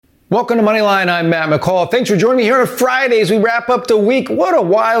Welcome to Moneyline. I'm Matt McCall. Thanks for joining me here on a Friday as we wrap up the week. What a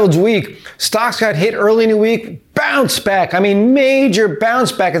wild week. Stocks got hit early in the week, bounce back. Major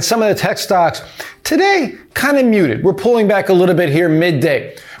bounce back in some of the tech stocks. Today, kind of muted. We're pulling back a little bit here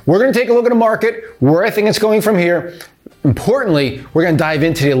midday. We're going to take a look at the market, where I think it's going from here. Importantly, we're going to dive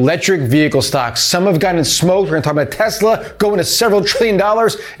into the electric vehicle stocks. Some have gotten smoked. We're going to talk about Tesla going to several $1 trillion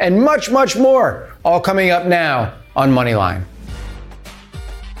and much, much more. All coming up now on Moneyline.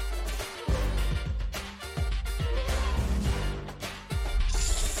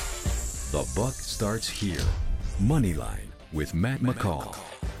 The buck starts here. Moneyline with Matt McCall.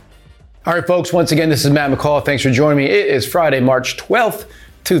 All right, folks, once again, this is Matt McCall. Thanks for joining me. It is Friday, March 12th,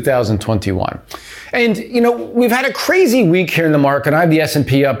 2021. And, we've had a crazy week here in the market. I have the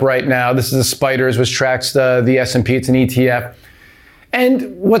S&P up right now. This is the Spiders, which tracks the S&P. It's an ETF.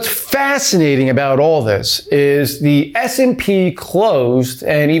 And what's fascinating about all this is the S&P closed,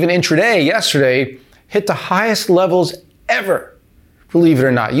 and even intraday yesterday, hit the highest levels ever. Believe it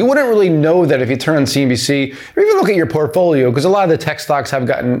or not. You wouldn't really know that if you turn on CNBC or even look at your portfolio, because a lot of the tech stocks have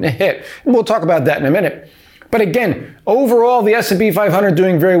gotten hit. And we'll talk about that in a minute. But again, overall, the S&P 500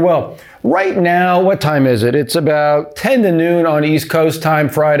 doing very well. Right now, what time is it? It's about 10 to noon on East Coast time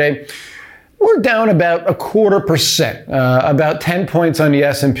Friday. We're down about 0.25%, about 10 points on the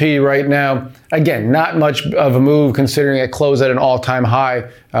S&P right now. Again, not much of a move considering it closed at an all-time high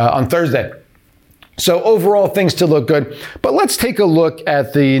on Thursday. So overall, things still look good. But let's take a look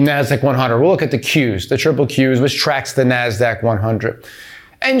at the NASDAQ 100. We'll look at the Qs, the triple Qs, which tracks the NASDAQ 100.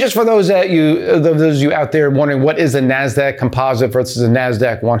 And just for those of you out there wondering what is the NASDAQ composite versus the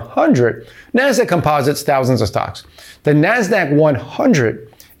NASDAQ 100, NASDAQ composite's thousands of stocks. The NASDAQ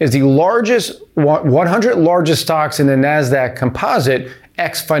 100 is the 100 largest stocks in the NASDAQ composite,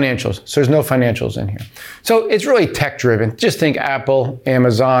 X financials. So there's no financials in here. So it's really tech driven. Just think Apple,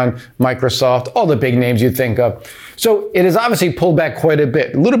 Amazon, Microsoft, all the big names you think of. So it has obviously pulled back quite a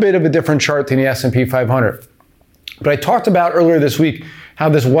bit. A little bit of a different chart than the S&P 500. But I talked about earlier this week how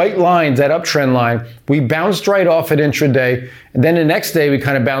this white line, that uptrend line, we bounced right off at intraday. And then the next day we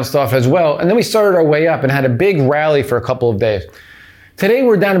kind of bounced off as well. And then we started our way up and had a big rally for a couple of days. Today,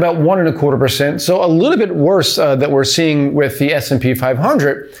 we're down about 1.25%, so a little bit worse that we're seeing with the S&P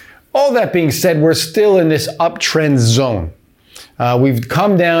 500. All that being said, we're still in this uptrend zone. We've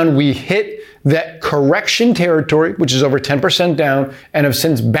come down, we hit that correction territory, which is over 10% down, and have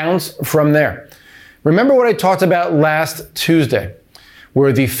since bounced from there. Remember what I talked about last Tuesday,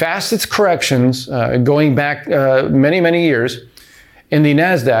 where the fastest corrections, going back many, many years, in the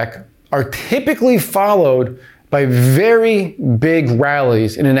NASDAQ are typically followed by very big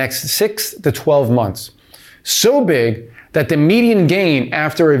rallies in the next 6 to 12 months. So big that the median gain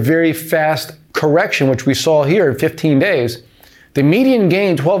after a very fast correction, which we saw here in 15 days, the median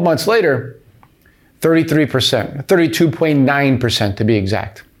gain 12 months later, 33%, 32.9% to be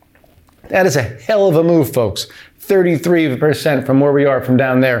exact. That is a hell of a move, folks. 33% from where we are from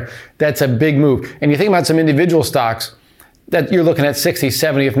down there. That's a big move. And you think about some individual stocks, that you're looking at 60,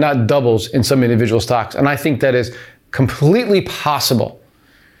 70, if not doubles in some individual stocks. And I think that is completely possible.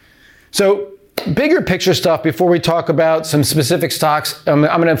 So bigger picture stuff before we talk about some specific stocks. I'm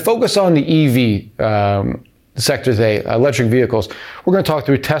going to focus on the EV sector today, electric vehicles. We're going to talk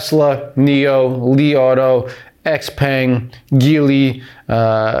through Tesla, NIO, Li Auto, XPeng, Geely,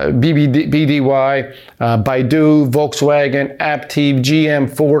 BDY, Baidu, Volkswagen, Aptiv, GM,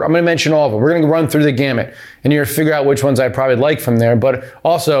 Ford. I'm going to mention all of them. We're going to run through the gamut, and you're going to figure out which ones I probably like from there, but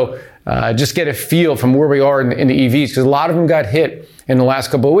also just get a feel from where we are in the EVs, because a lot of them got hit in the last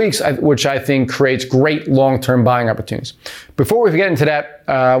couple of weeks, which I think creates great long-term buying opportunities. Before we get into that,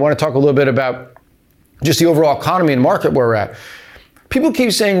 I want to talk a little bit about just the overall economy and market where we're at. People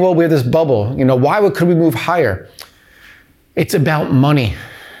keep saying, well, we have this bubble. Why could we move higher? It's about money.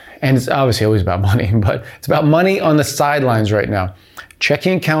 And it's obviously always about money, but it's about money on the sidelines right now.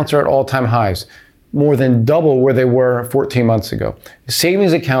 Checking accounts are at all-time highs, more than double where they were 14 months ago.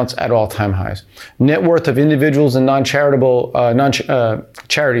 Savings accounts at all-time highs. Net worth of individuals and charities,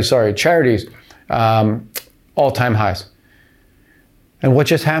 all-time highs. And what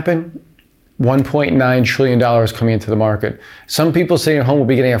just happened? $1.9 trillion coming into the market. Some people sitting at home will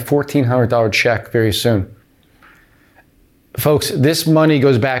be getting a $1,400 check very soon. Folks, this money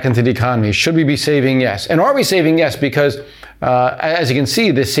goes back into the economy. Should we be saving? Yes. And are we saving? Yes, because as you can see,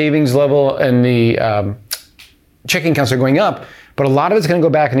 the savings level and the checking accounts are going up, but a lot of it's going to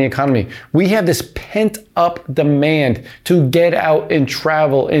go back in the economy. We have this pent up demand to get out and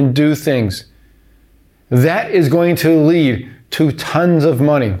travel and do things. That is going to lead to tons of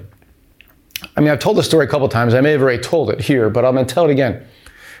money. I've told the story a couple times. I may have already told it here, but I'm going to tell it again.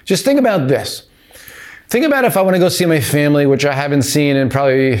 Just think about this. Think about if I want to go see my family, which I haven't seen in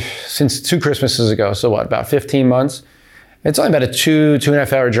probably since 2 Christmases ago. So what, about 15 months? It's only about a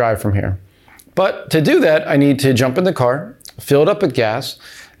 2.5 hour drive from here. But to do that, I need to jump in the car, fill it up with gas.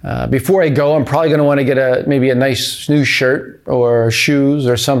 Before I go, I'm probably going to want to get maybe a nice new shirt or shoes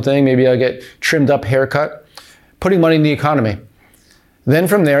or something. Maybe I'll get trimmed up haircut, putting money in the economy. Then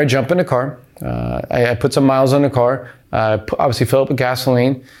from there, I jump in the car. I put some miles on the car, obviously fill up with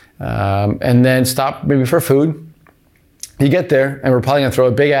gasoline, and then stop maybe for food. You get there, and we're probably going to throw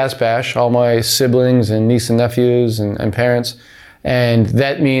a big ass bash, all my siblings and niece and nephews and parents. And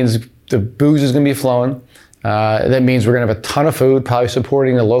that means the booze is going to be flowing. That means we're going to have a ton of food, probably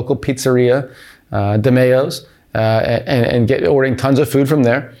supporting the local pizzeria, De Mayo's, and ordering tons of food from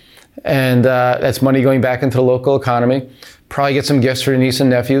there. And that's money going back into the local economy. Probably get some gifts for your niece and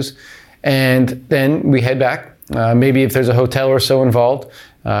nephews. And then we head back. Maybe if there's a hotel or so involved,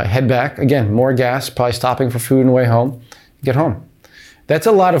 head back. Again, more gas, probably stopping for food on the way home. Get home. That's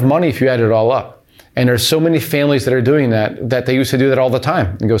a lot of money if you add it all up. And there's so many families that are doing that they used to do that all the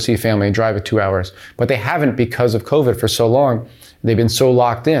time and go see family and drive it 2 hours. But they haven't because of COVID for so long. They've been so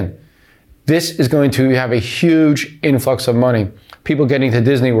locked in. This is going to have a huge influx of money. People getting to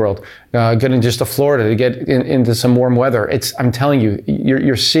Disney World, getting just to Florida to get into some warm weather. I'm telling you,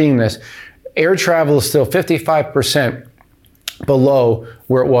 you're seeing this. Air travel is still 55% below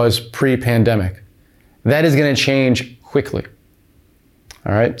where it was pre-pandemic. That is going to change quickly.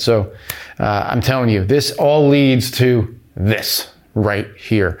 All right, so I'm telling you, this all leads to this right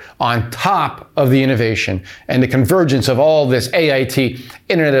here, on top of the innovation and the convergence of all this AIT,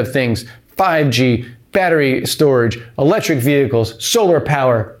 Internet of Things, 5G, battery storage, electric vehicles, solar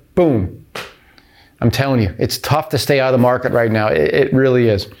power, boom. I'm telling you, it's tough to stay out of the market right now. It really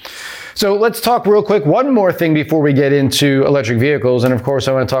is. So let's talk real quick. One more thing before we get into electric vehicles. And of course,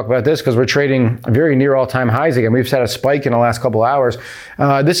 I want to talk about this because we're trading very near all-time highs again. We've had a spike in the last couple hours.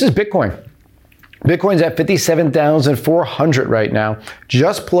 This is Bitcoin. Bitcoin's at 57,400 right now,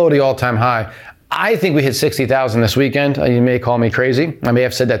 just below the all-time high. I think we hit 60,000 this weekend. You may call me crazy. I may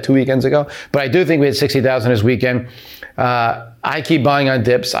have said that 2 weekends ago, but I do think we hit 60,000 this weekend. I keep buying on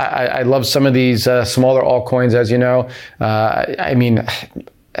dips. I love some of these smaller altcoins, as you know.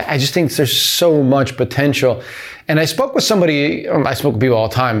 I just think there's so much potential. And I spoke with people all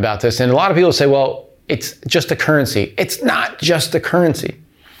the time about this, and a lot of people say, well, it's just a currency. It's not just a currency.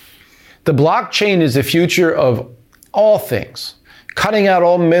 The blockchain is the future of all things, cutting out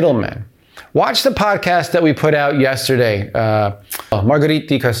all middlemen. Watch the podcast that we put out yesterday,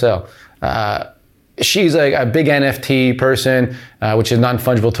 Marguerite Cassel. She's a big NFT person, which is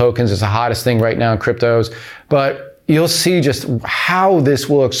non-fungible tokens. It's the hottest thing right now in cryptos. But you'll see just how this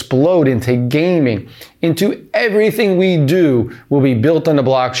will explode into gaming, into everything we do will be built on the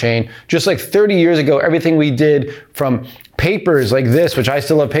blockchain. Just like 30 years ago, everything we did from papers like this, which I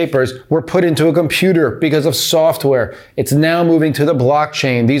still have papers, were put into a computer because of software. It's now moving to the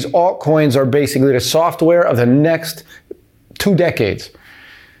blockchain. These altcoins are basically the software of the next 2 decades.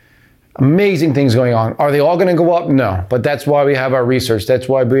 Amazing things going on. Are they all going to go up? No, but that's why we have our research. That's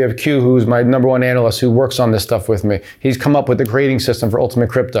why we have Q, who's my #1 analyst who works on this stuff with me. He's come up with the grading system for Ultimate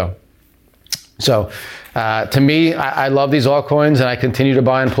Crypto. So to me, I love these altcoins and I continue to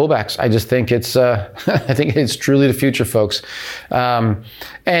buy in pullbacks. I just think it's truly the future, folks.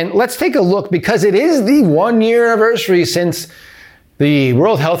 And let's take a look, because it is the 1-year anniversary since the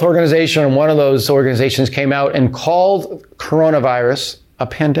World Health Organization, and one of those organizations, came out and called coronavirus a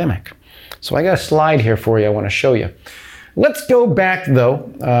pandemic. So I got a slide here for you I want to show you. Let's go back though.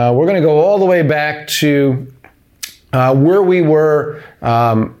 We're going to go all the way back to where we were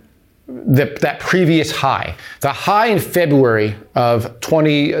that previous high. The high in February of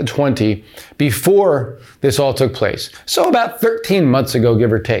 2020, before this all took place. So about 13 months ago,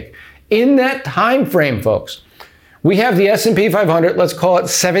 give or take. In that time frame, folks, we have the S&P 500, let's call it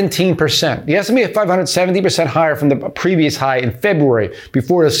 17%. The S&P 500, 70% higher from the previous high in February,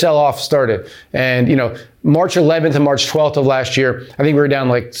 before the sell-off started. And, March 11th and March 12th of last year, I think we were down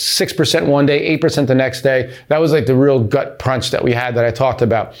like 6% one day, 8% the next day. That was like the real gut punch that we had that I talked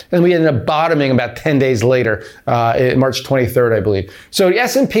about. And we ended up bottoming about 10 days later, March 23rd, I believe. So the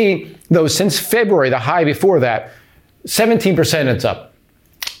S&P, though, since February, the high before that, 17% it's up.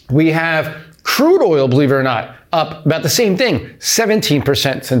 We have crude oil, believe it or not, up about the same thing,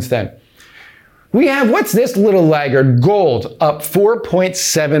 17% since then. We have, what's this little laggard? Gold up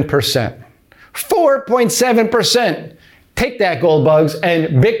 4.7%. 4.7%. Take that, gold bugs.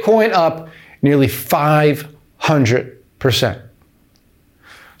 And Bitcoin up nearly 500%.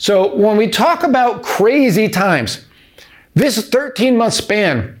 So when we talk about crazy times, This 13-month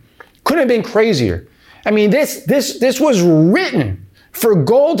span couldn't have been crazier. I mean, this was written for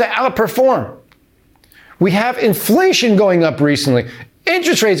gold to outperform. We have inflation going up recently,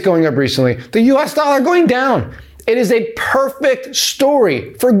 interest rates going up recently, the US dollar going down. It is a perfect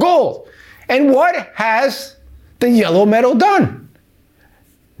story for gold. And what has the yellow metal done?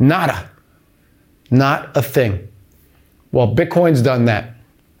 Nada. Not a thing. Well, Bitcoin's done that.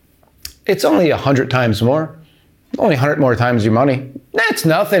 It's only 100 times more. Only 100 more times your money. That's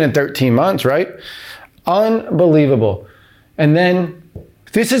nothing in 13 months, right? Unbelievable. And then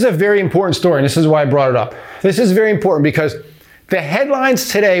this is a very important story, and this is why I brought it up. This is very important because the headlines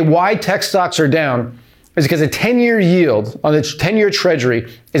today, why tech stocks are down, is because the 10-year yield on the 10-year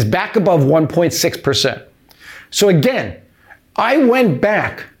treasury is back above 1.6%. So again, I went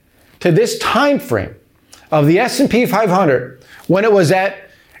back to this time frame of the S&P 500 when it was at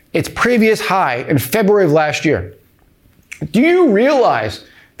its previous high in February of last year. Do you realize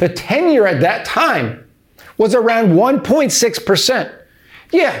the 10-year at that time was around 1.6%?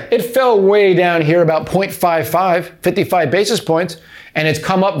 Yeah, it fell way down here about 0.55, 55 basis points, and it's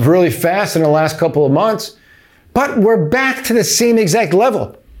come up really fast in the last couple of months. But we're back to the same exact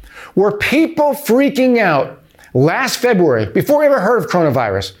level. Were people freaking out last February, before we ever heard of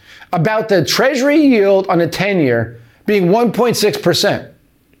coronavirus, about the treasury yield on the 10-year being 1.6%?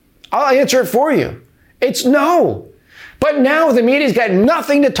 I'll answer it for you. It's no. But now the media's got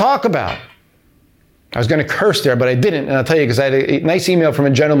nothing to talk about. I was going to curse there, but I didn't. And I'll tell you, because I had a nice email from a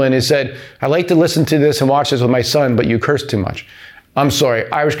gentleman who said, I like to listen to this and watch this with my son, but you curse too much. I'm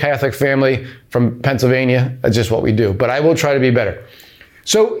sorry. Irish Catholic family from Pennsylvania. That's just what we do. But I will try to be better.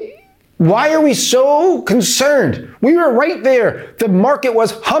 So why are we so concerned? We were right there. The market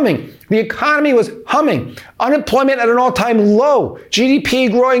was humming. The economy was humming. Unemployment at an all-time low. GDP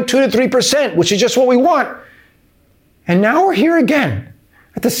growing 2 to 3%, which is just what we want. And now we're here again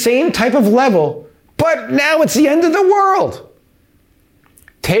at the same type of level, but now it's the end of the world.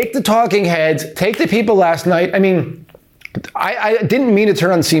 Take the talking heads, take the people last night. I mean, I didn't mean to turn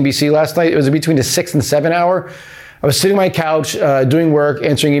on CNBC last night. It was between the 6 and 7 hour. I was sitting on my couch, doing work,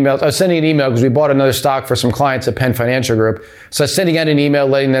 answering emails. I was sending an email because we bought another stock for some clients at Penn Financial Group. So I was sending out an email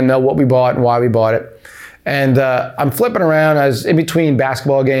letting them know what we bought and why we bought it. And I'm flipping around. I was in between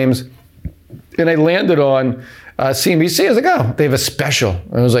basketball games, and I landed on CNBC. I was like, oh, they have a special.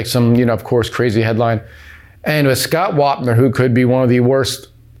 And it was like some, of course, crazy headline. And it was Scott Wapner, who could be one of the worst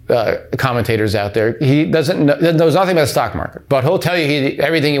commentators out there. He knows nothing about the stock market, but he'll tell you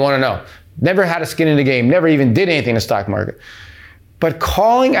everything you want to know. Never had a skin in the game, never even did anything in the stock market. But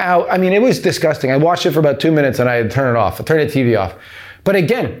calling out, I mean, it was disgusting. I watched it for about 2 minutes and I had to turn it off. I turned the TV off. But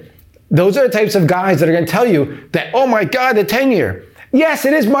again, those are the types of guys that are going to tell you that, oh my God, the 10-year. Yes,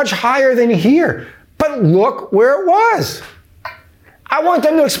 it is much higher than here, but look where it was. I want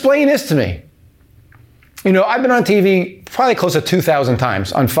them to explain this to me. I've been on TV probably close to 2,000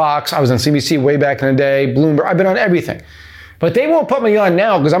 times. On Fox, I was on CBC way back in the day, Bloomberg, I've been on everything. But they won't put me on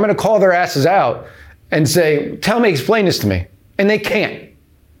now because I'm going to call their asses out and say, explain this to me. And they can't.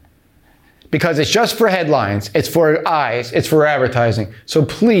 Because it's just for headlines, it's for eyes, it's for advertising. So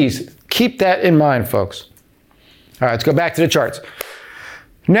please keep that in mind, folks. All right, let's go back to the charts.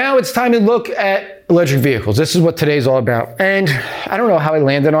 Now it's time to look at electric vehicles. This is what today's all about. And I don't know how I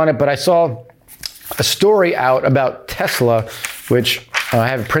landed on it, but I saw a story out about Tesla, which I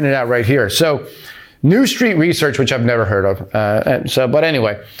have it printed out right here. So New Street Research, which I've never heard of. But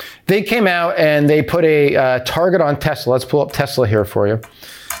anyway, they came out and they put a target on Tesla. Let's pull up Tesla here for you,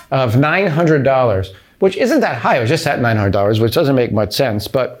 of $900, which isn't that high. It was just at $900, which doesn't make much sense.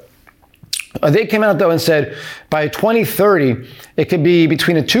 But they came out though and said by 2030, it could be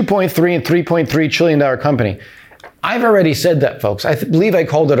between a 2.3 and $3.3 trillion company. I've already said that, folks. I believe I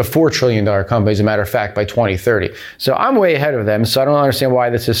called it a $4 trillion company, as a matter of fact, by 2030. So I'm way ahead of them. So I don't understand why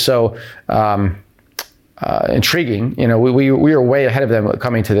this is so intriguing. We are way ahead of them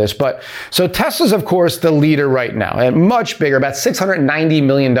coming to this. But so Tesla's, of course, the leader right now, and much bigger, about $690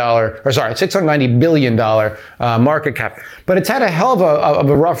 billion market cap. But it's had a hell of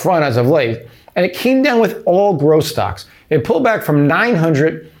a rough run as of late, and it came down with all growth stocks. It pulled back from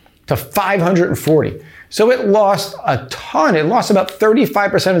 900 to 540. So it lost a ton. It lost about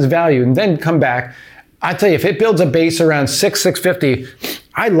 35% of its value and then come back. I tell you, if it builds a base around 650,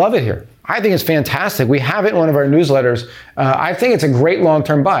 I love it here. I think it's fantastic. We have it in one of our newsletters. I think it's a great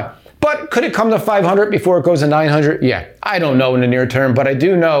long-term buy. But could it come to 500 before it goes to 900? Yeah, I don't know in the near term, but I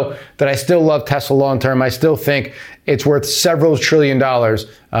do know that I still love Tesla long-term. I still think it's worth several $1 trillion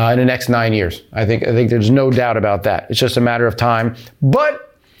in the next 9 years. I think there's no doubt about that. It's just a matter of time. But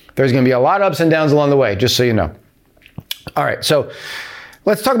there's going to be a lot of ups and downs along the way, just so you know. All right, so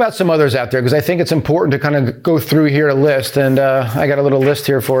let's talk about some others out there because I think it's important to kind of go through here a list, and I got a little list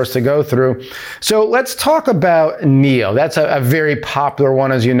here for us to go through. So let's talk about NIO. That's a very popular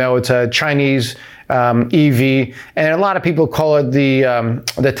one, as you know. It's a Chinese EV, and a lot of people call it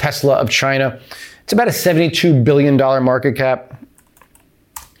the Tesla of China. It's about a $72 billion market cap.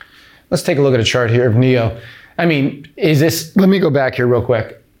 Let's take a look at a chart here of NIO. I mean, let me go back here real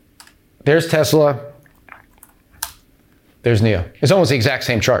quick. There's Tesla. There's NIO. It's almost the exact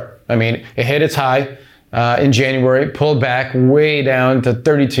same chart. I mean, it hit its high in January, pulled back way down to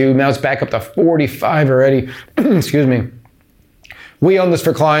 32. Now it's back up to 45 already. Excuse me. We own this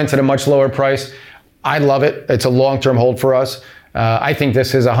for clients at a much lower price. I love it. It's a long-term hold for us. I think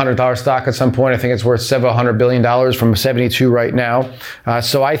this is a $100 stock at some point. I think it's worth several $100 billion from 72 right now.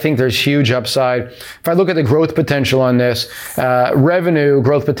 So I think there's huge upside. If I look at the growth potential on this, revenue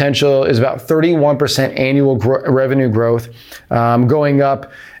growth potential is about 31% annual revenue growth, going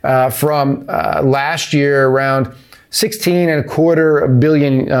up from last year around 16.25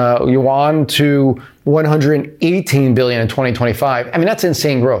 billion yuan to 118 billion in 2025. I mean, that's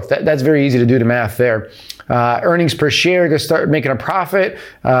insane growth. That's very easy to do the math there. Earnings per share, going to start making a profit.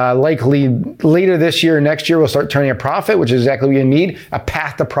 Likely later this year, next year, we'll start turning a profit, which is exactly what you need, a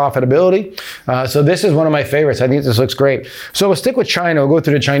path to profitability. So this is one of my favorites. I think this looks great. So we'll stick with China. We'll go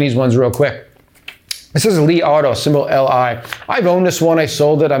through the Chinese ones real quick. This is Li Auto, symbol LI. I've owned this one. I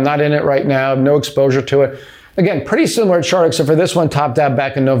sold it. I'm not in it right now. I have no exposure to it. Again, pretty similar chart, except for this one topped out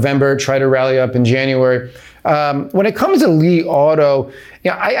back in November, tried to rally up in January. When it comes to Li Auto,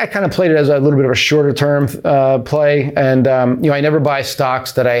 I kind of played it as a little bit of a shorter term play. And, I never buy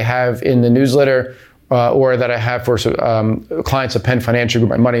stocks that I have in the newsletter or that I have for clients of Penn Financial Group,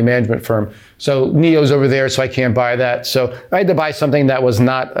 my money management firm. So NIO's over there, so I can't buy that. So I had to buy something that was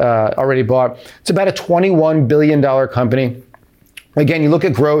not already bought. It's about a $21 billion company. Again, you look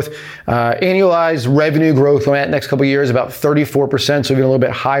at growth, annualized revenue growth in the next couple of years, about 34%, so even a little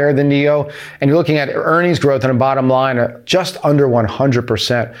bit higher than NIO. And you're looking at earnings growth and a bottom line of just under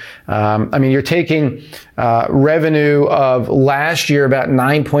 100%. I mean, you're taking revenue of last year, about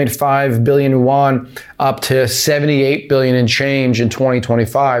 9.5 billion yuan, up to 78 billion and change in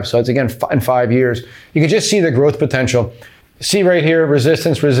 2025. So it's, again, in 5 years. You can just see the growth potential. See right here,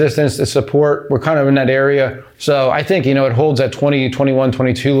 resistance, the support, we're kind of in that area. So I think, it holds at 20, 21,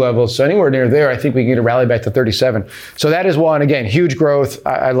 22 levels. So anywhere near there, I think we can get a rally back to 37. So that is one, again, huge growth.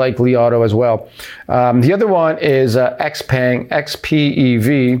 I like Li Auto as well. The other one is XPeng,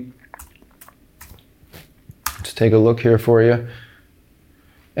 XPEV. Let's take a look here for you.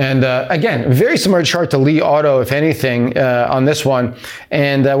 And again, very similar chart to Li Auto, if anything, on this one.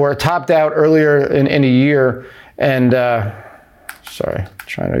 And we're topped out earlier in a year. And sorry,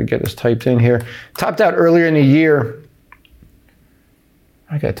 trying to get this typed in here. Topped out earlier in the year.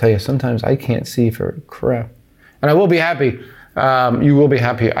 I gotta tell you, sometimes I can't see for crap. And I will be happy. You will be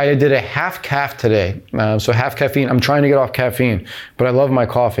happy. I did a half caf today. So half caffeine. I'm trying to get off caffeine, but I love my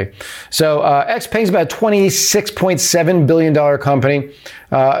coffee. So XPeng's about a $26.7 billion company.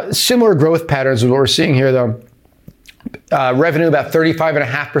 Similar growth patterns is what we're seeing here, though. Revenue about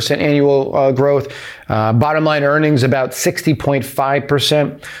 35.5% annual growth. Bottom line earnings about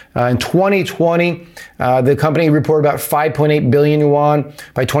 60.5%. In 2020, the company reported about 5.8 billion yuan.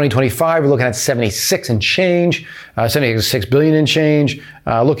 By 2025, we're looking at 76 and change, 76 billion and change.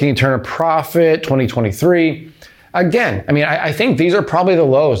 Looking to turn a profit 2023. Again, I mean, I think these are probably the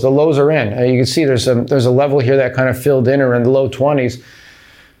lows. The lows are in. You can see there's a level here that kind of filled in around the low 20s.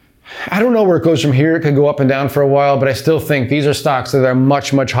 I don't know where it goes from here. It could go up and down for a while, but I still think these are stocks that are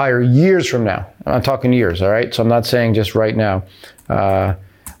much, much higher years from now. I'm talking years, all right? So I'm not saying just right now.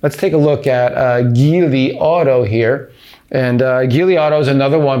 Let's take a look at Geely Auto here. And Geely Auto is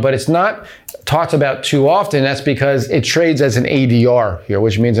another one, but it's not talked about too often. That's because it trades as an ADR here,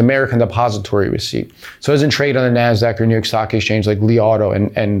 which means American Depository Receipt. So it doesn't trade on the NASDAQ or New York Stock Exchange like Li Auto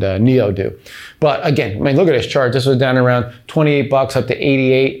and NIO do. But again, I mean, look at this chart. This was down around 28 bucks up to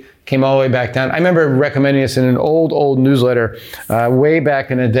 88. Came all the way back down. I remember recommending this in an old newsletter way back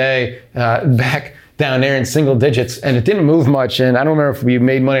in the day, back down there in single digits, and it didn't move much. And I don't remember if we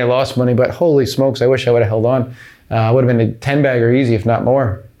made money or lost money, but holy smokes, I wish I would have held on. Would have been a 10-bagger easy, if not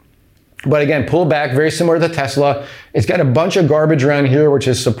more. But again, pull back, very similar to Tesla. It's got a bunch of garbage around here, which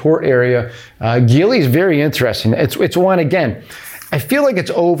is support area. Geely is very interesting. It's one, again, I feel like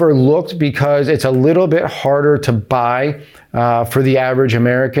it's overlooked because it's a little bit harder to buy for the average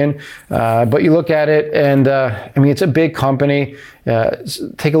American. But you look at it and, it's a big company.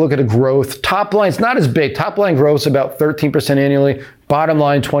 Take a look at the growth. Top line, it's not as big. Top line growth is about 13% annually. Bottom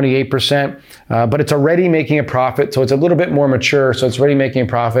line, 28%. But it's already making a profit. So it's a little bit more mature. So it's already making a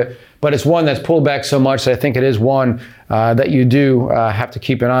profit. But it's one that's pulled back so much that I think it is one that you do have to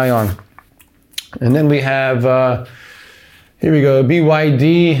keep an eye on. And then we have... here we go,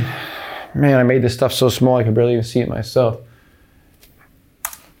 BYD. Man, I made this stuff so small I could barely even see it myself.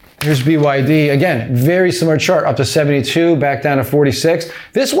 Here's BYD. Again, very similar chart, up to 72, back down to 46.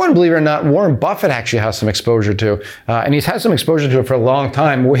 This one, believe it or not, Warren Buffett actually has some exposure to. And he's had some exposure to it for a long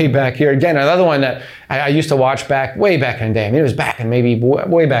time, way back here. Again, another one that I used to watch way back in the day. It was back in maybe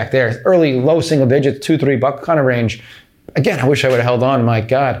way back there. Early, low single digits, $2-3 kind of range. Again, I wish I would have held on, my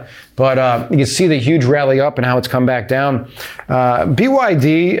God. But you can see the huge rally up and how it's come back down.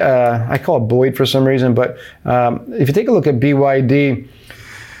 BYD, I call it Boyd for some reason, but if you take a look at BYD,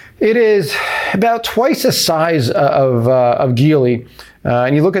 it is about twice the size of Geely.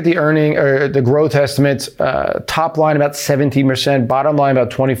 And you look at the the growth estimates, top line about 17%, bottom line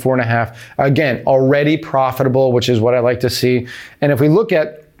about 24.5%. Again, already profitable, which is what I like to see. And if we look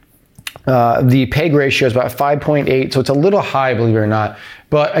at the PEG ratio is about 5.8, so it's a little high, believe it or not.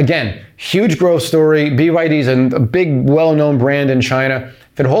 But again, huge growth story. BYD is a big, well-known brand in China.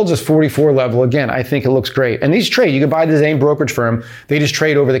 If it holds this 44 level, again, I think it looks great. And these trade, you can buy the same brokerage firm. They just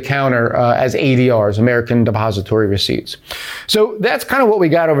trade over the counter as ADRs, American Depository Receipts. So that's kind of what we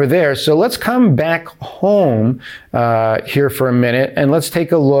got over there. So let's come back home here for a minute, and let's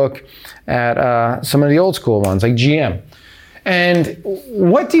take a look at some of the old school ones, like GM. And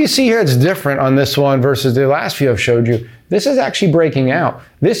what do you see here that's different on this one versus the last few I've showed you? This is actually breaking out.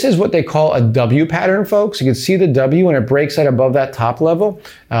 This is what they call a W pattern, folks. You can see the W when it breaks out above that top level,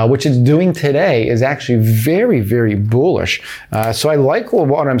 which it's doing today is actually very, very bullish. So I like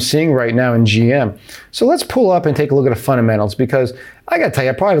what I'm seeing right now in GM. So let's pull up and take a look at the fundamentals because I got to tell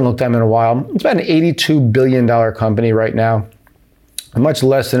you, I probably haven't looked at them in a while. It's about an $82 billion company right now. Much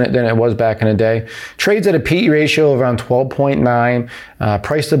less than it was back in the day. Trades at a PE ratio of around 12.9,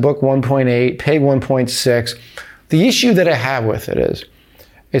 price to book 1.8, PEG 1.6. The issue that I have with it is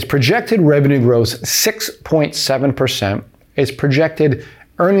its projected revenue growth 6.7%. Its projected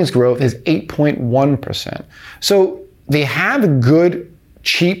earnings growth is 8.1%. So they have good,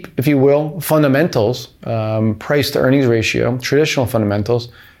 cheap, if you will, fundamentals, price to earnings ratio, traditional fundamentals.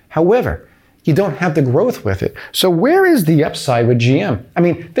 However, you don't have the growth with it. So where is the upside with GM? I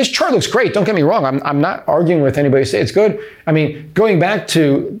mean, this chart looks great. Don't get me wrong. I'm not arguing with anybody who say it's good. I mean, going back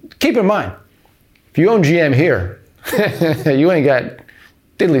to, keep in mind, if you own GM here, you ain't got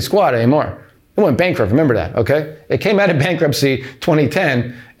diddly squat anymore. It went bankrupt. Remember that, okay? It came out of bankruptcy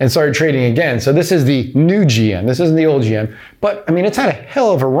 2010 and started trading again. So this is the new GM. This isn't the old GM. But, I mean, it's had a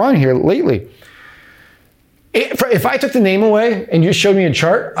hell of a run here lately. If I took the name away and you showed me a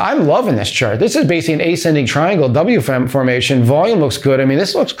chart, I'm loving this chart. This is basically an ascending triangle, W formation. Volume looks good. I mean,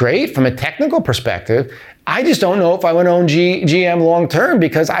 this looks great from a technical perspective. I just don't know if I want to own GM long term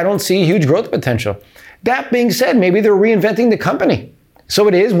because I don't see huge growth potential. That being said, maybe they're reinventing the company. So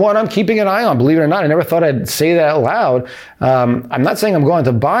it is one I'm keeping an eye on, believe it or not. I never thought I'd say that out loud. I'm not saying I'm going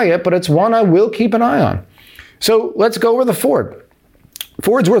to buy it, but it's one I will keep an eye on. So let's go over the Ford.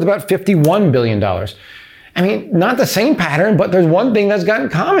 Ford's worth about $51 billion. I mean, not the same pattern, but there's one thing that's got in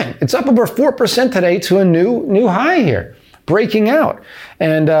common. It's up over 4% today to a new high here, breaking out.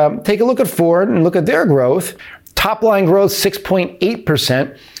 And take a look at Ford and look at their growth. Top line growth,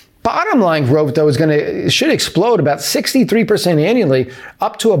 6.8%. Bottom line growth, though, should explode about 63% annually,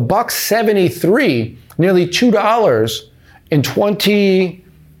 up to $1.73, nearly $2 in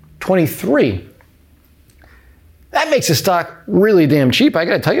 2023. That makes the stock really damn cheap, I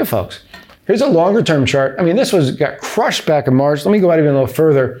got to tell you, folks. Here's a longer term chart. I mean, this got crushed back in March. Let me go out even a little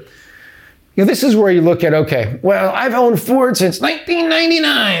further. You know, this is where you look at, okay, well, I've owned Ford since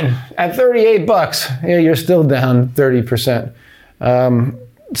 1999 at $38. Yeah, you're still down 30%.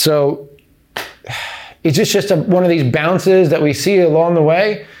 So is this just one of these bounces that we see along the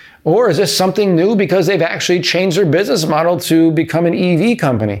way? Or is this something new because they've actually changed their business model to become an EV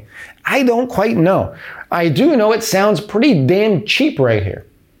company? I don't quite know. I do know it sounds pretty damn cheap right here.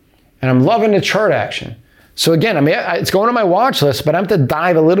 And I'm loving the chart action. So again, I mean, it's going on my watch list, but I'm going to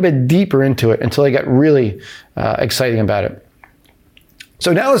dive a little bit deeper into it until I get really exciting about it.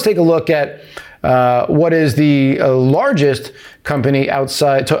 So now let's take a look at what is the largest company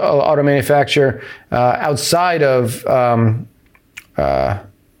outside auto manufacturer outside of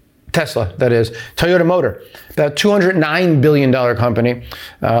Tesla, that is. Toyota Motor, about $209 billion company.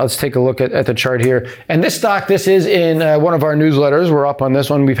 Let's take a look at the chart here. And this stock, this is in one of our newsletters. We're up on this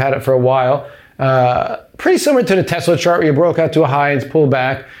one. We've had it for a while. Pretty similar to the Tesla chart where you broke out to a high and it's pulled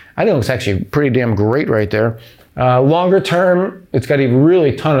back. I think it looks actually pretty damn great right there. Longer term, it's got a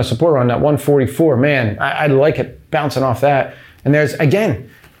really ton of support on that 144. Man, I like it bouncing off that. And there's, again,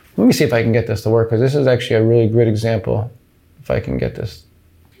 let me see if I can get this to work, because this is actually a really good example. If I can get this,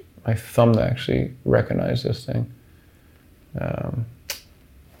 my thumb to actually recognize this thing.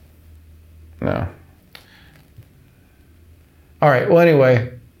 No. All right, well,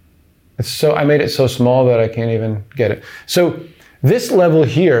 anyway, I made it so small that I can't even get it. So this level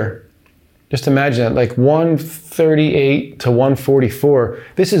here, just imagine it, like 138 to 144.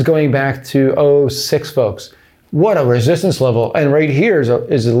 This is going back to 06, folks. What a resistance level. And right here is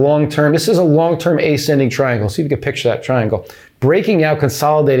a long-term, this is a long-term ascending triangle. See if you can picture that triangle. Breaking out,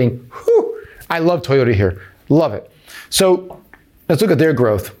 consolidating. Whew. I love Toyota here. Love it. So let's look at their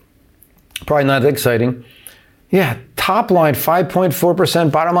growth. Probably not that exciting. Yeah, top line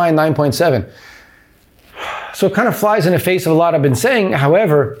 5.4%, bottom line 9.7%. So it kind of flies in the face of a lot I've been saying.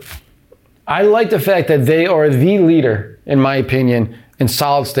 However, I like the fact that they are the leader, in my opinion, in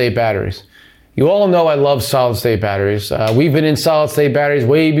solid state batteries. You all know I love solid state batteries. We've been in solid state batteries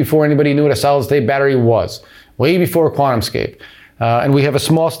way before anybody knew what a solid state battery was, way before QuantumScape. And we have a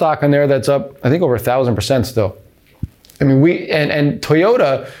small stock in there that's up, I think, over 1,000% still. I mean, and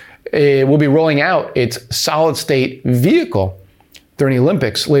Toyota will be rolling out its solid state vehicle during the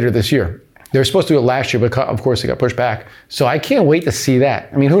Olympics later this year. They were supposed to do it last year, but of course it got pushed back. So I can't wait to see that.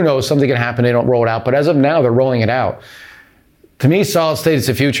 I mean, who knows? Something can happen. They don't roll it out. But as of now, they're rolling it out. To me, solid state is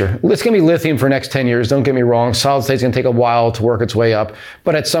the future. It's going to be lithium for the next 10 years. Don't get me wrong. Solid state is going to take a while to work its way up.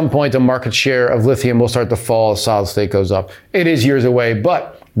 But at some point, the market share of lithium will start to fall as solid state goes up. It is years away,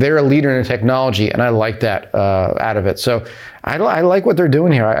 but they're a leader in the technology, and I like that out of it. So I like what they're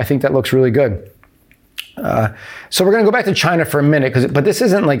doing here. I think that looks really good. So we're going to go back to China for a minute, but this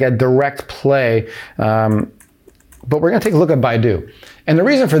isn't like a direct play. But we're going to take a look at Baidu. And the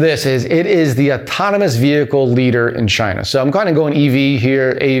reason for this is it is the autonomous vehicle leader in China. So I'm kind of going EV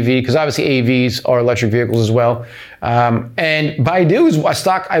here, AV, because obviously AVs are electric vehicles as well. And Baidu is a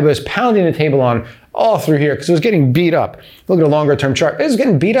stock I was pounding the table on all through here because it was getting beat up. Look at a longer term chart. It was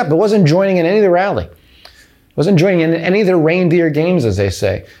getting beat up. It wasn't joining in any of the rally. It wasn't joining in any of the reindeer games, as they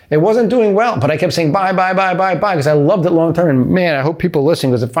say. It wasn't doing well, but I kept saying buy, buy, buy, buy, buy, because I loved it long term. And man, I hope people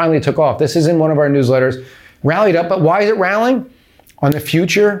listening, because it finally took off. This is in one of our newsletters. Rallied up, but why is it rallying? On the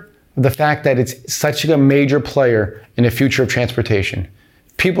future, the fact that it's such a major player in the future of transportation.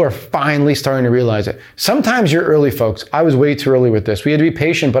 People are finally starting to realize it. Sometimes you're early, folks. I was way too early with this. We had to be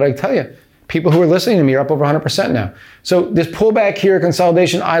patient, but I tell you, people who are listening to me are up over 100% now. So this pullback here,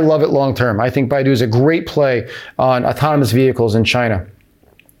 consolidation, I love it long term. I think Baidu is a great play on autonomous vehicles in China.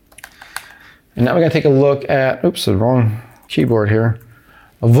 And now we're going to take a look at, oops, the wrong keyboard here,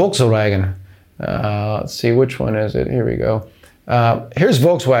 a Volkswagen. Let's see, which one is it? Here we go. Here's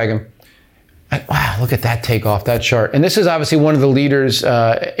Volkswagen. Wow, look at that takeoff, that chart. And this is obviously one of the leaders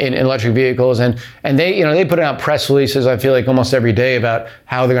in electric vehicles. And they put out press releases, I feel like almost every day, about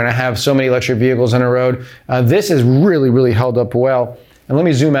how they're going to have so many electric vehicles on the road. This has really, really held up well. And let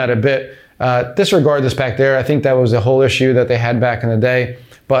me zoom out a bit. Disregard this back there. I think that was the whole issue that they had back in the day.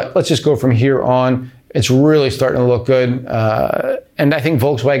 But let's just go from here on. It's really starting to look good. And I think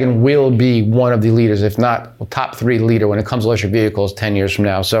Volkswagen will be one of the leaders, if not top 3 leader when it comes to electric vehicles 10 years from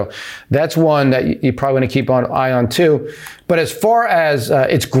now. So that's one that you probably want to keep an eye on too. But as far as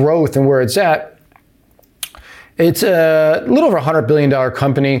its growth and where it's at, it's a little over $100 billion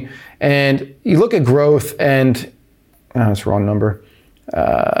company. And you look at growth and, that's the wrong number.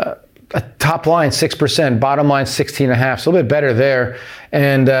 Top line 6%, bottom line 16.5%, so a little bit better there.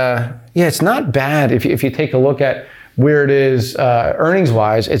 And yeah, it's not bad if you take a look at where it is earnings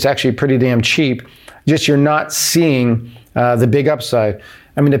wise. It's actually pretty damn cheap. Just you're not seeing the big upside.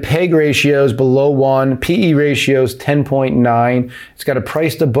 I mean, the PEG ratio is below 1, PE ratio is 10.9. It's got a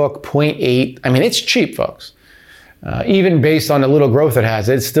price to book 0.8. I mean, it's cheap, folks. Even based on the little growth it has,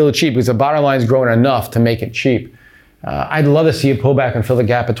 it's still cheap because the bottom line is growing enough to make it cheap. I'd love to see it pull back and fill the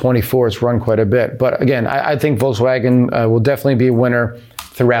gap at 24. It's run quite a bit. But again, I think Volkswagen will definitely be a winner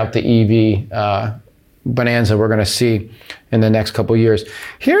throughout the EV bonanza we're going to see in the next couple of years.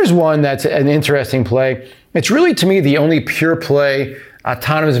 Here's one that's an interesting play. It's really, to me, the only pure play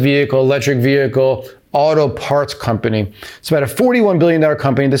autonomous vehicle, electric vehicle, auto parts company. It's about a $41 billion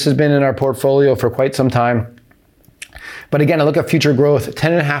company. This has been in our portfolio for quite some time. But again, I look at future growth,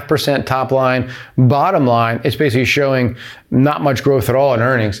 10.5% top line. Bottom line, it's basically showing not much growth at all in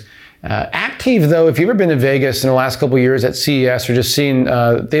earnings. Active, though, if you've ever been to Vegas in the last couple of years at CES or just seen,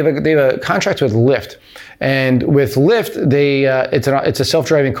 they have a contract with Lyft. And with Lyft, it's a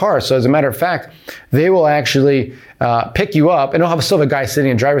self-driving car. So as a matter of fact, they will actually pick you up, and they'll have still have a guy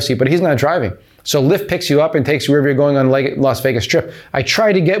sitting in the driver's seat, but he's not driving. So Lyft picks you up and takes you wherever you're going on Las Vegas trip. I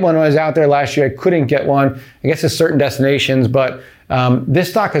tried to get one when I was out there last year. I couldn't get one. I guess at certain destinations, but this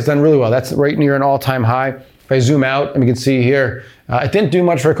stock has done really well. That's right near an all-time high. If I zoom out, and we can see here, it didn't do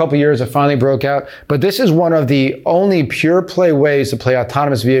much for a couple of years. It finally broke out. But this is one of the only pure play ways to play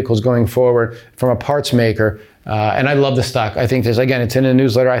autonomous vehicles going forward from a parts maker. And I love the stock. I think this, again, it's in the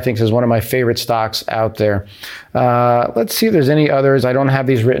newsletter. I think this is one of my favorite stocks out there. Let's see if there's any others. I don't have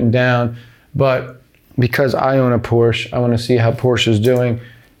these written down, but because I own a Porsche, I want to see how Porsche is doing.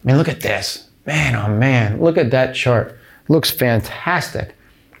 I mean, look at this. Man, oh man, look at that chart. Looks fantastic.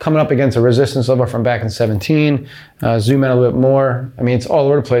 Coming up against a resistance level from back in 17. Zoom in a little bit more. I mean, it's all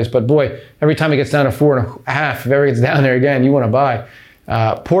over the place, but boy, every time it gets down to 4.5, if ever gets down there again, you want to buy.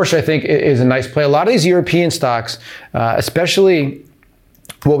 Porsche, I think, is a nice play. A lot of these European stocks, especially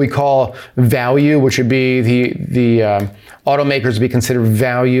what we call value, which would be the automakers to be considered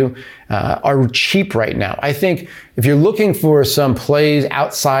value, are cheap right now. I think if you're looking for some plays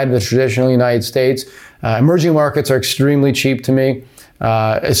outside of the traditional United States, emerging markets are extremely cheap to me.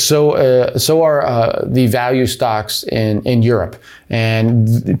 So are the value stocks in Europe. And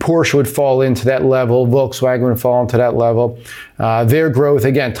Porsche would fall into that level. Volkswagen would fall into that level. Their growth,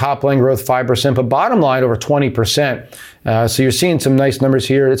 again, top line growth 5%, but bottom line over 20%. So you're seeing some nice numbers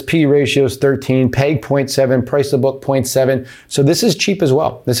here. Its P ratios 13, PEG 0.7, price to book 0.7. So this is cheap as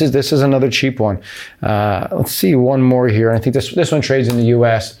well. This is another cheap one. Let's see one more here. I think this one trades in the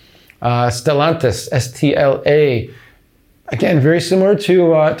US. Stellantis, STLA. Again, very similar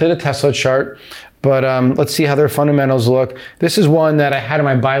to the Tesla chart, but let's see how their fundamentals look. This is one that I had on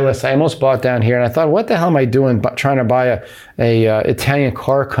my buy list. I almost bought down here, and I thought, what the hell am I doing trying to buy a Italian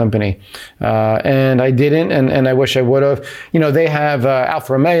car company? And I didn't, and I wish I would have. You know, they have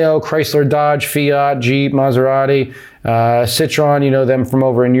Alfa Romeo, Chrysler, Dodge, Fiat, Jeep, Maserati, Citroen. You know them from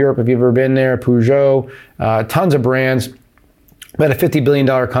over in Europe if you've ever been there. Peugeot, tons of brands. About a $50 billion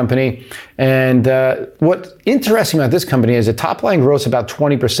company. And what's interesting about this company is the top line growth is about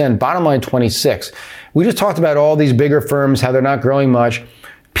 20%, bottom line 26%. We just talked about all these bigger firms, how they're not growing much.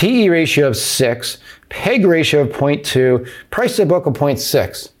 PE ratio of 6, PEG ratio of 0.2, price to book of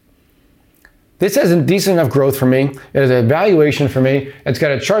 0.6. This has a decent enough growth for me. It has a valuation for me. It's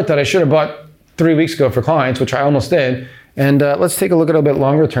got a chart that I should have bought 3 weeks ago for clients, which I almost did. And let's take a look at a bit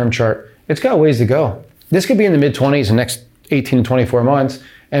longer term chart. It's got a ways to go. This could be in the mid-20s the next 18 to 24 months.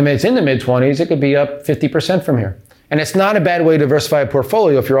 And when it's in the mid-20s, it could be up 50% from here. And it's not a bad way to diversify a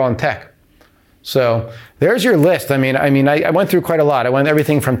portfolio if you're all in tech. So there's your list. I went through quite a lot. I went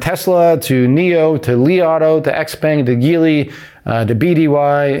everything from Tesla to NIO to Li Auto to XPeng to Geely to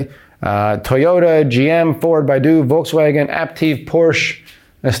BDY, Toyota, GM, Ford, Baidu, Volkswagen, Aptiv, Porsche,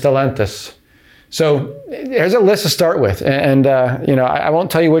 and Stellantis. So there's a list to start with. And I won't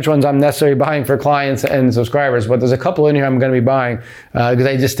tell you which ones I'm necessarily buying for clients and subscribers, but there's a couple in here I'm going to be buying because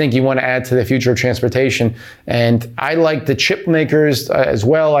I just think you want to add to the future of transportation. And I like the chip makers as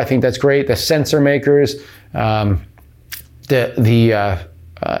well. I think that's great. The sensor makers, the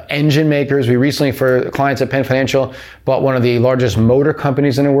engine makers. We recently, for clients at Penn Financial, bought one of the largest motor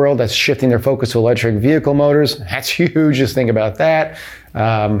companies in the world that's shifting their focus to electric vehicle motors. That's huge. Just think about that.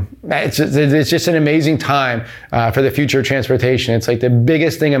 It's just an amazing time for the future of transportation. It's like the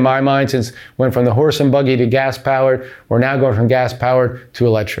biggest thing in my mind since went from the horse and buggy to gas powered. We're now going from gas powered to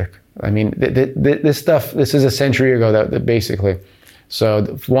electric. I mean, this stuff, this is a century ago that basically.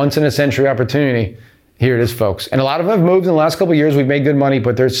 So once in a century opportunity. Here it is, folks. And a lot of them have moved in the last couple of years. We've made good money,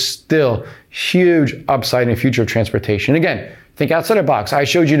 but there's still huge upside in the future of transportation. Again, think outside the box. I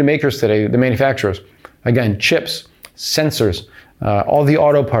showed you the makers today, the manufacturers. Again, chips, sensors, all the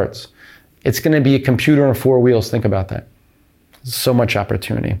auto parts. It's going to be a computer on 4 wheels. Think about that. So much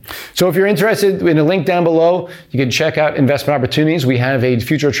opportunity. So if you're interested in a link down below, you can check out investment opportunities. We have a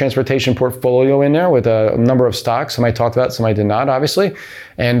future transportation portfolio in there with a number of stocks. Some I talked about, some I did not, obviously.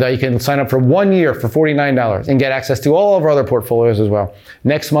 And you can sign up for 1 year for $49 and get access to all of our other portfolios as well.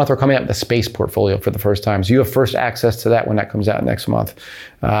 Next month, we're coming out with the space portfolio for the first time. So you have first access to that when that comes out next month.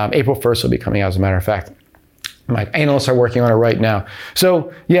 April 1st will be coming out, as a matter of fact. My analysts are working on it right now.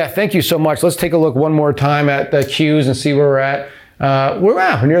 So yeah, thank you so much. Let's take a look one more time at the Qs and see where we're at.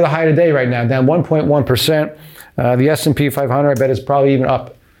 We're near the high today right now, down 1.1%. The S&P 500, I bet is probably even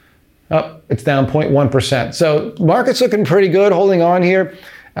up. It's down 0.1%. So market's looking pretty good, holding on here.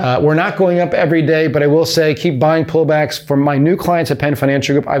 We're not going up every day, but I will say keep buying pullbacks. For my new clients at Penn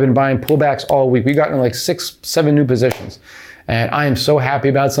Financial Group, I've been buying pullbacks all week. We've gotten like 6, 7 new positions. And I am so happy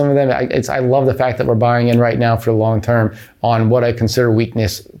about some of them. I love the fact that we're buying in right now for the long term on what I consider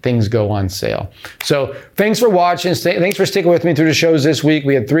weakness. Things go on sale. So thanks for watching. Thanks for sticking with me through the shows this week.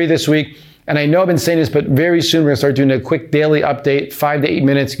 We had 3 this week. And I know I've been saying this, but very soon we're going to start doing a quick daily update, 5 to 8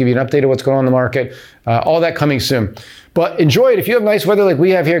 minutes, give you an update of what's going on in the market. All that coming soon. But enjoy it. If you have nice weather like we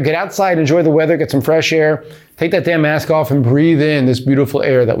have here, get outside, enjoy the weather, get some fresh air, take that damn mask off and breathe in this beautiful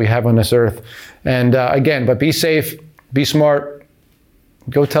air that we have on this earth. And again, but be safe, be smart,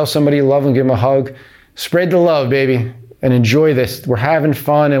 go tell somebody you love them, give them a hug. Spread the love, baby, and enjoy this. We're having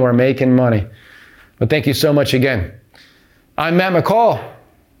fun and we're making money. But thank you so much again. I'm Matt McCall.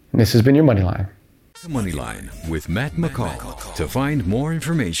 And this has been your Moneyline. Moneyline with Matt McCall. To find more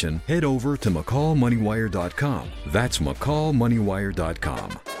information, head over to McCallMoneyWire.com. That's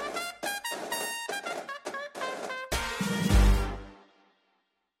McCallMoneyWire.com.